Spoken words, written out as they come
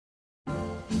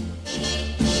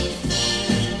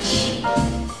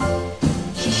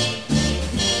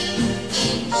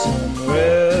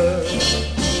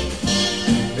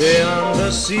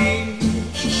sea,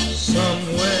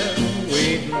 somewhere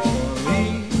waiting for me.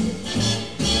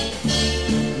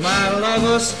 My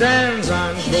lover stands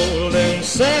on golden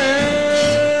sands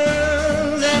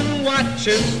and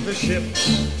watches the ships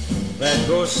that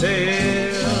go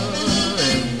sailing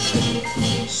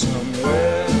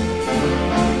somewhere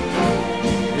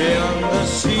beyond the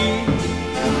sea.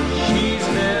 She's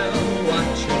there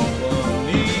watching for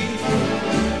me.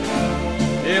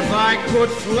 If I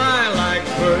could fly like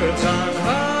birds on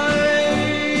high,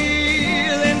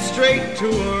 then straight to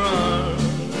her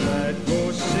arms I'd go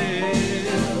sailing.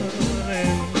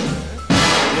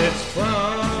 It's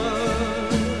far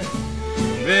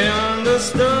beyond the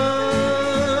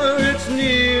star, it's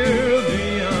near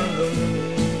beyond the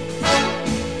moon.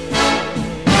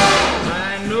 I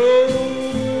know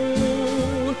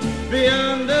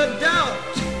beyond a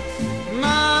doubt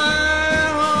my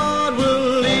heart will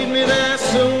lead me there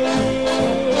soon.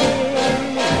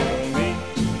 Meet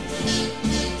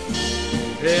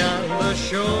beyond the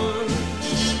shore,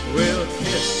 we'll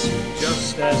kiss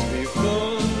just as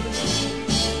before.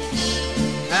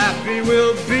 Happy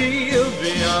we'll be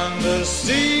beyond the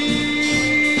sea.